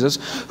about Jesus,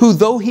 who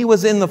though he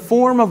was in the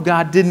form of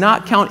God, did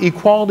not count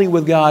equality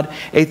with God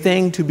a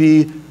thing to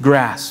be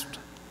grasped.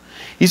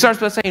 He starts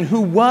by saying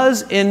who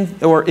was in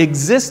or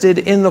existed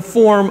in the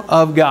form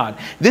of God.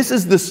 This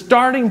is the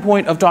starting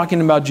point of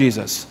talking about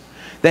Jesus.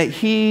 That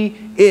he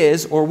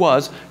is or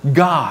was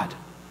God.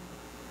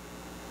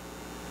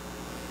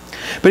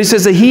 But he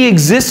says that he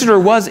existed or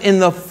was in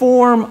the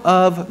form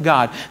of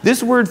God.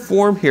 This word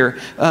form here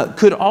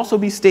could also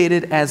be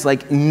stated as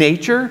like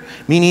nature,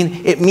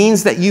 meaning it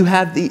means that you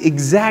have the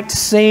exact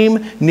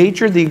same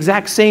nature, the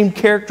exact same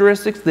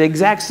characteristics, the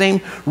exact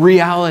same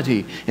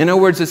reality. In other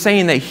words, it's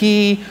saying that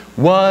he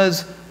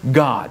was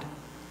God.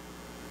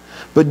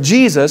 But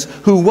Jesus,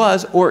 who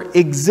was or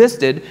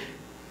existed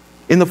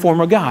in the form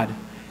of God.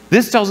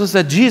 This tells us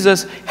that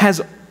Jesus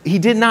he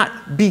did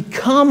not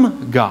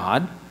become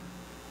God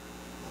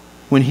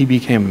when he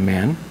became a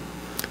man,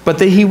 but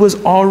that he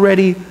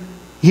already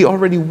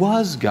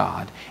was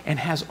God and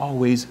has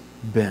always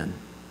been.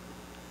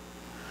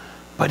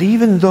 But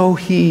even though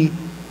he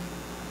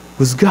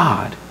was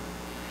God,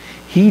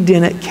 he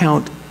didn't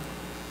count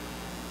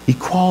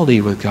equality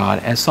with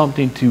God as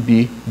something to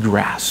be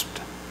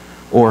grasped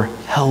or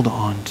held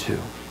on to.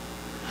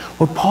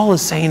 What Paul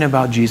is saying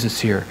about Jesus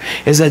here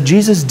is that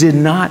Jesus did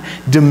not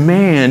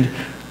demand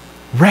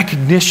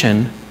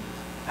recognition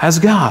as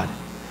God.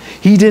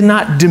 He did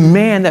not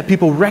demand that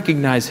people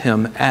recognize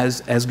him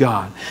as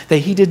God. That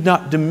he did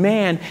not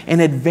demand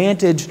an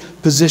advantaged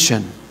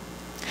position.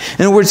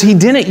 In other words, he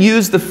didn't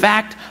use the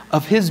fact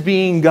of his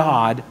being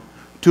God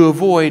to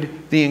avoid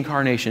the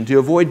incarnation, to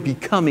avoid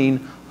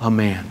becoming a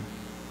man.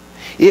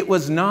 It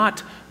was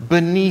not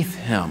beneath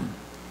him,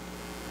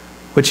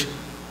 which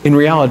in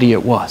reality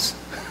it was.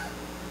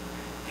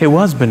 It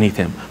was beneath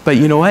him. But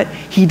you know what?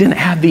 He didn't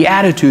have the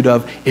attitude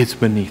of, it's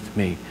beneath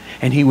me.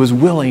 And he was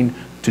willing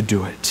to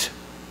do it.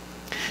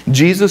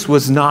 Jesus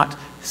was not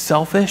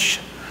selfish,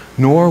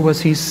 nor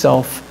was he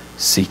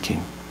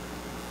self-seeking.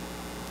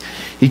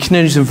 He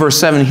continues in verse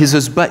 7, he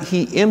says, but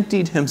he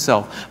emptied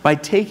himself by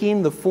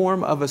taking the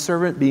form of a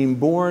servant, being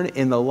born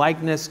in the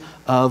likeness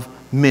of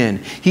men.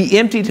 He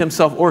emptied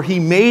himself, or he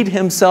made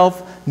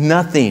himself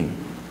nothing.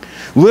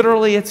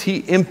 Literally, it's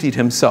he emptied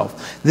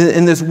himself.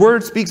 And this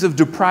word speaks of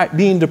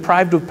being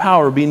deprived of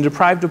power, being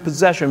deprived of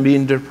possession,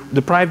 being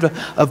deprived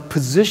of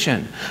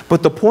position.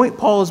 But the point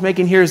Paul is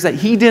making here is that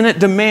he didn't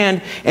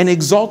demand an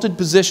exalted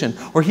position,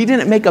 or he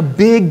didn't make a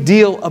big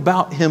deal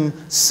about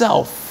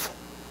himself.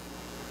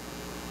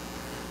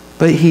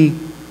 But he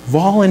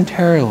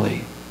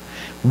voluntarily,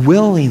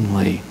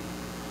 willingly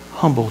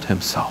humbled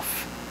himself.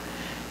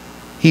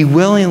 He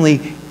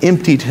willingly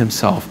emptied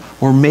himself,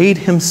 or made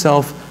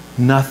himself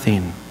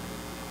nothing.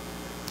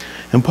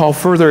 And Paul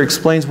further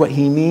explains what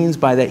he means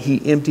by that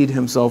he emptied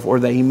himself, or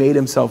that he made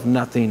himself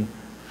nothing,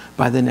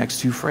 by the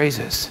next two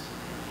phrases.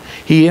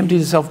 He emptied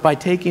himself by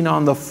taking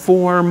on the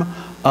form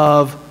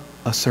of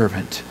a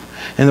servant.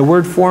 And the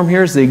word form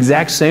here is the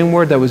exact same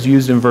word that was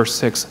used in verse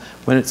 6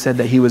 when it said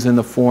that he was in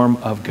the form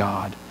of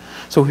God.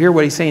 So here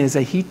what he's saying is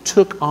that he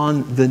took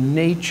on the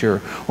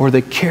nature or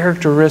the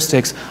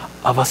characteristics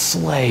of a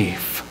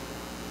slave.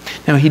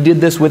 Now he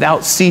did this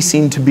without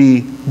ceasing to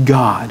be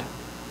God.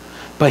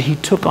 But he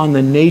took on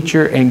the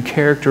nature and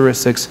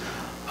characteristics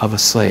of a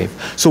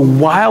slave. So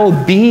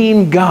while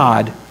being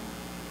God,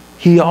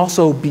 he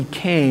also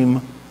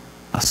became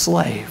a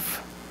slave.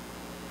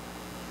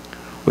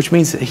 Which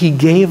means that he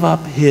gave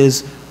up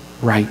his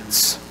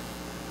rights.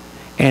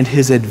 and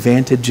his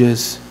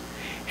advantages,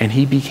 and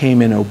he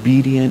became an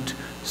obedient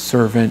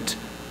servant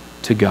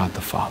to God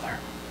the Father.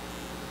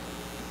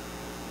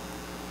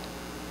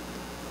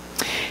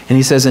 And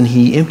he says, and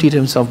he emptied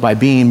himself by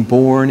being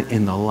born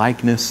in the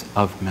likeness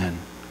of men.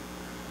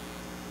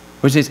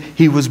 Which is,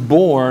 he was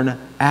born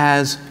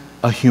as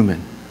a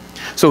human.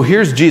 So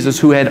here's Jesus,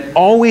 who had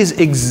always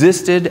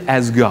existed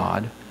as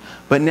God,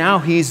 but now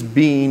he's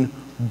being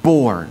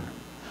born.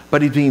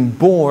 But he's being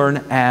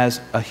born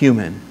as a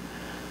human.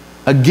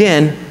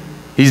 Again,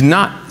 he's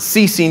not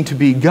ceasing to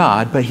be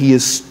God, but he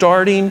is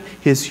starting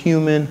his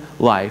human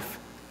life,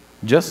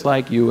 just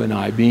like you and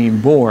I,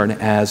 being born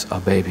as a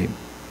baby.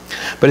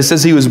 But it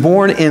says he was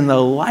born in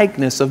the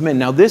likeness of men.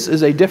 Now this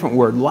is a different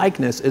word.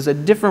 Likeness is a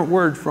different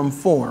word from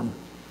form.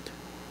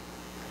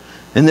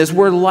 And this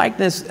word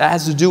likeness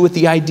has to do with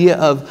the idea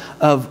of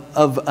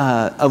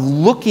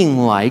looking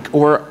like,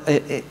 or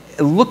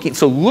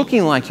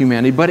looking like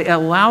humanity, but it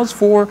allows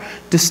for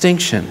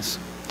distinctions.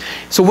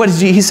 So what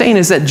he's saying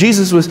is that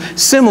Jesus was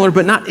similar,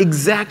 but not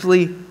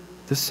exactly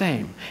the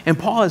same. And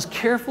Paul has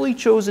carefully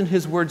chosen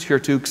his words here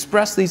to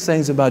express these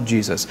things about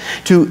Jesus,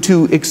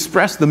 to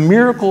express the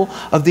miracle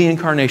of the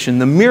incarnation,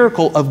 the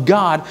miracle of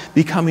God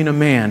becoming a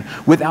man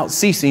without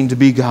ceasing to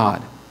be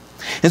God.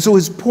 And so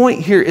his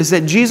point here is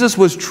that Jesus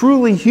was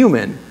truly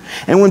human.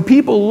 And when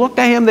people looked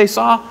at him, they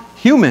saw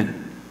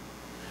human.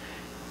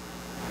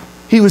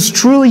 He was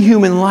truly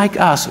human like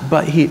us,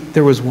 but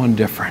there was one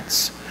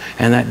difference.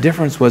 And that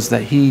difference was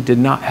that he did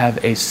not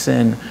have a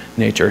sin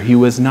nature. He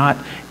was not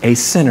a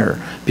sinner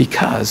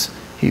because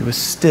he was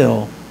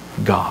still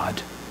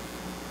God.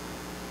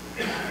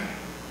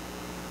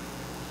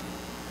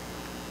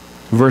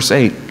 Verse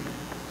 8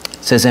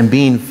 says, and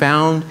being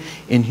found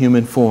in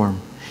human form,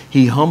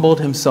 he humbled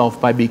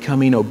himself by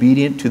becoming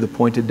obedient to the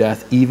point of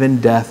death,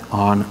 even death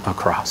on a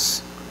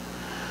cross.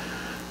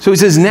 So he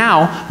says,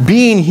 now,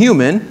 being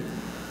human,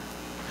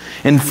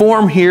 and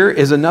form here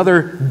is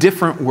another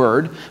different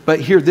word, but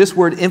here this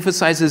word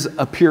emphasizes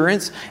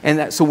appearance, and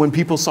that so when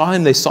people saw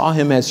him, they saw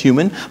him as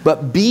human.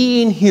 But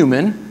being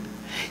human,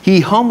 he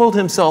humbled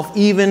himself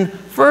even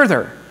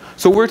further.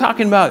 So we're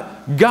talking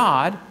about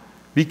God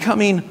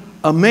becoming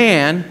a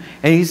man,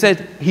 and he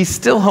said he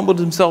still humbled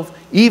himself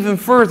even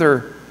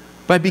further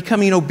by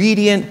becoming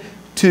obedient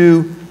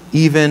to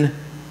even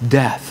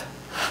death.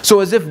 So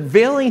as if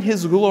veiling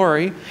his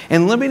glory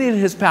and limiting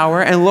his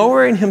power and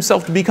lowering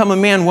himself to become a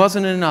man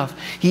wasn't enough,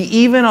 he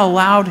even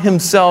allowed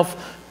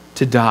himself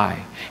to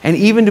die and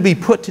even to be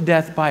put to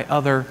death by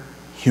other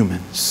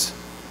humans.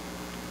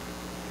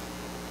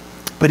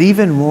 But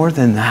even more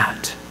than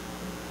that,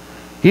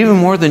 even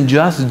more than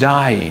just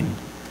dying,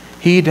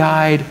 he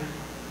died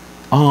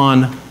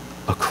on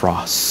a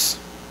cross.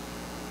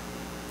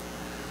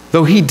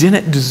 Though he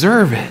didn't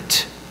deserve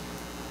it,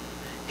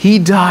 he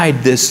died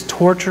this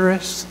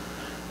torturous,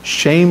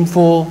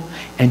 shameful,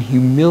 and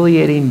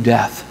humiliating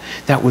death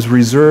that was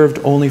reserved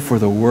only for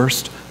the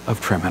worst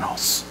of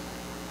criminals.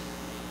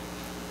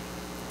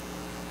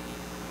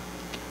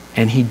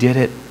 And he did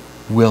it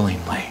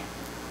willingly.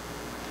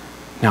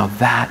 Now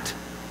that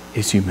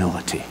is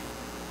humility.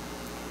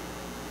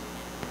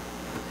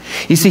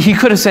 You see, he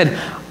could have said,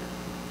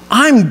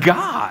 I'm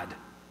God.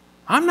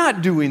 I'm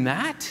not doing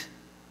that.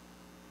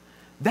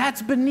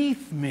 That's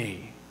beneath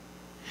me.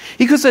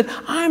 He could have said,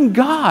 I'm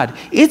God.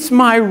 It's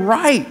my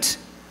right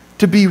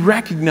to be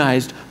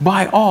recognized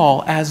by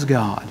all as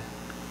God.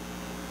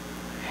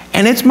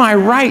 And it's my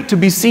right to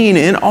be seen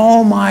in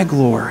all my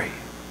glory.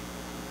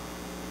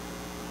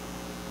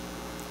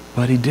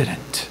 But he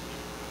didn't.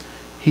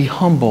 He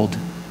humbled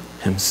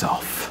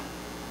himself.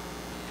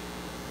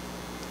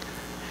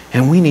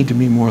 And we need to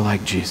be more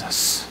like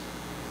Jesus.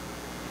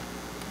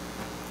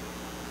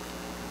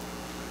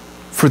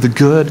 For the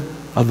good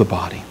of the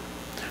body.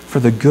 For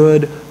the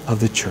good of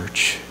the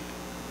church.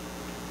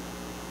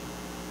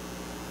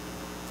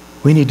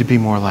 We need to be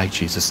more like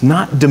Jesus.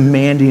 Not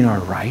demanding our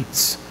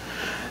rights.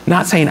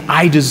 Not saying,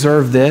 I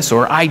deserve this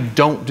or I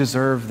don't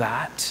deserve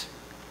that.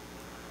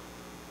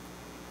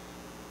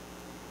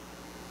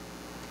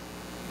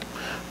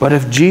 But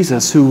if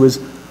Jesus, who was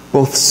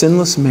both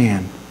sinless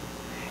man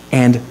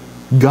and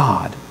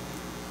God,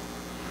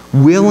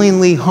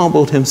 willingly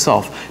humbled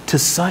himself to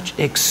such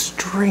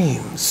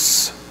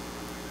extremes,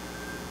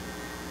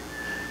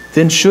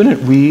 then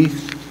shouldn't we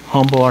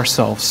humble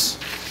ourselves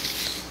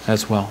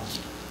as well?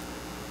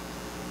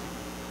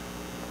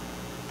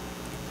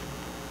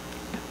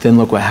 Then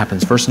look what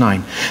happens. Verse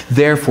 9.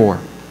 Therefore,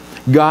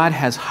 God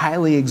has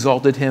highly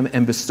exalted him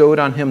and bestowed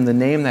on him the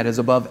name that is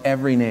above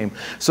every name,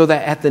 so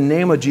that at the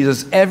name of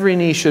Jesus every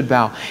knee should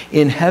bow,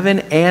 in heaven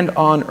and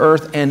on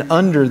earth and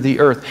under the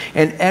earth,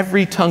 and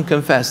every tongue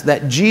confess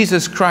that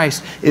Jesus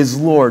Christ is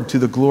Lord, to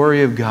the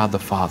glory of God the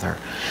Father.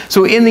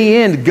 So in the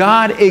end,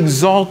 God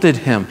exalted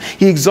him.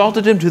 He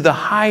exalted him to the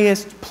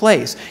highest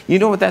place. You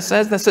know what that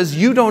says? That says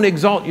you don't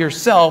exalt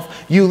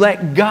yourself, you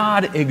let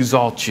God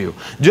exalt you.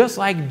 Just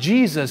like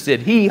Jesus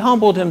did. He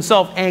humbled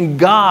himself and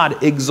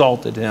God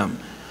exalted him.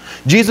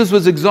 Jesus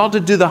was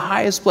exalted to the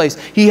highest place.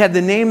 He had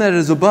the name that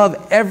is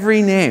above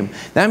every name.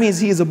 That means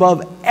He is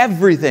above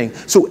everything.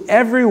 So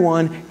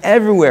everyone,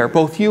 everywhere,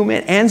 both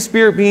human and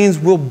spirit beings,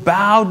 will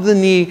bow the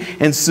knee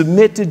and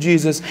submit to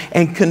Jesus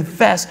and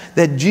confess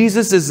that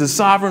Jesus is the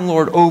sovereign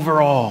Lord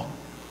over all.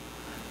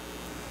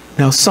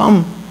 Now,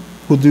 some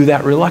will do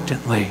that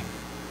reluctantly,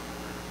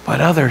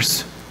 but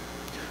others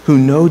who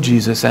know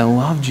Jesus and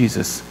love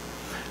Jesus,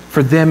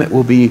 for them it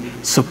will be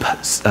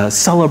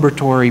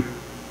celebratory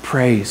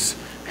praise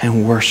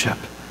and worship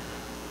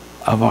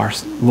of our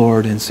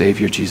Lord and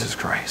Savior Jesus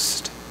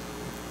Christ.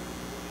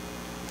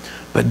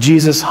 But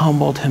Jesus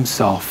humbled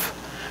Himself.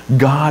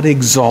 God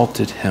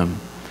exalted Him,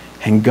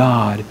 and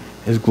God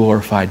is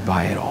glorified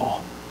by it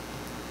all.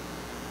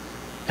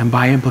 And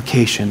by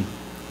implication,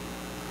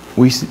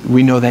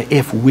 we know that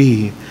if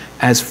we,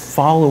 as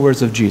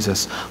followers of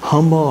Jesus,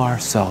 humble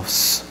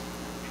ourselves,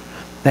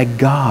 that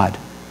God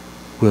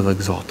will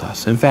exalt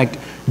us. In fact,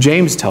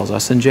 James tells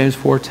us in James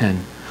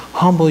 4:10,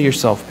 humble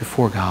yourself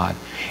before God,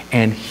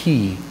 and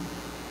He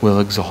will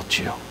exalt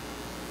you.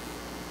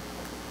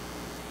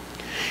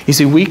 You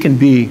see, we can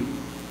be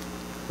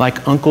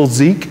like Uncle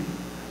Zeke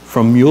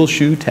from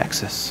Muleshoe,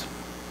 Texas.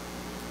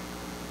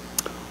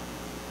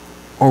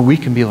 Or we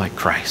can be like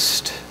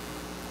Christ.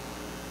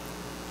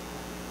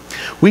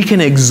 We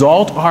can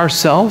exalt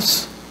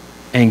ourselves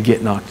and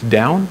get knocked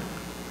down,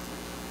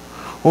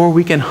 or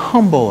we can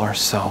humble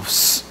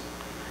ourselves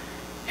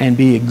and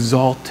be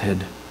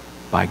exalted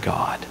by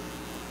God.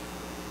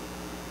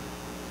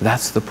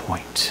 That's the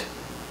point.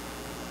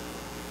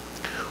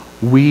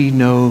 We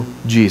know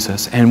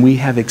Jesus, and we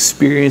have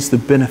experienced the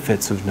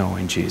benefits of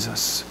knowing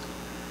Jesus.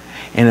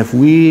 And if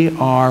we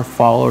are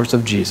followers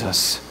of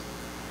Jesus,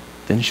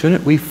 then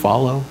shouldn't we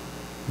follow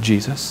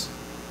Jesus?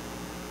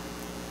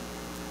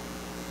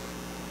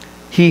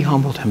 He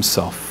humbled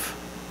Himself,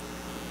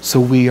 so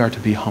we are to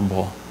be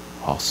humble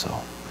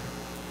also.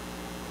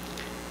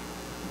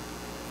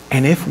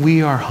 And if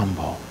we are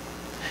humble,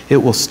 it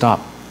will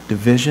stop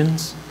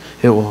divisions,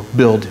 it will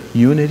build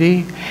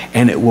unity,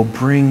 and it will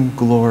bring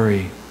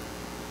glory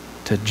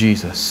to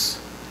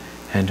Jesus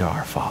and to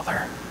our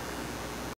Father.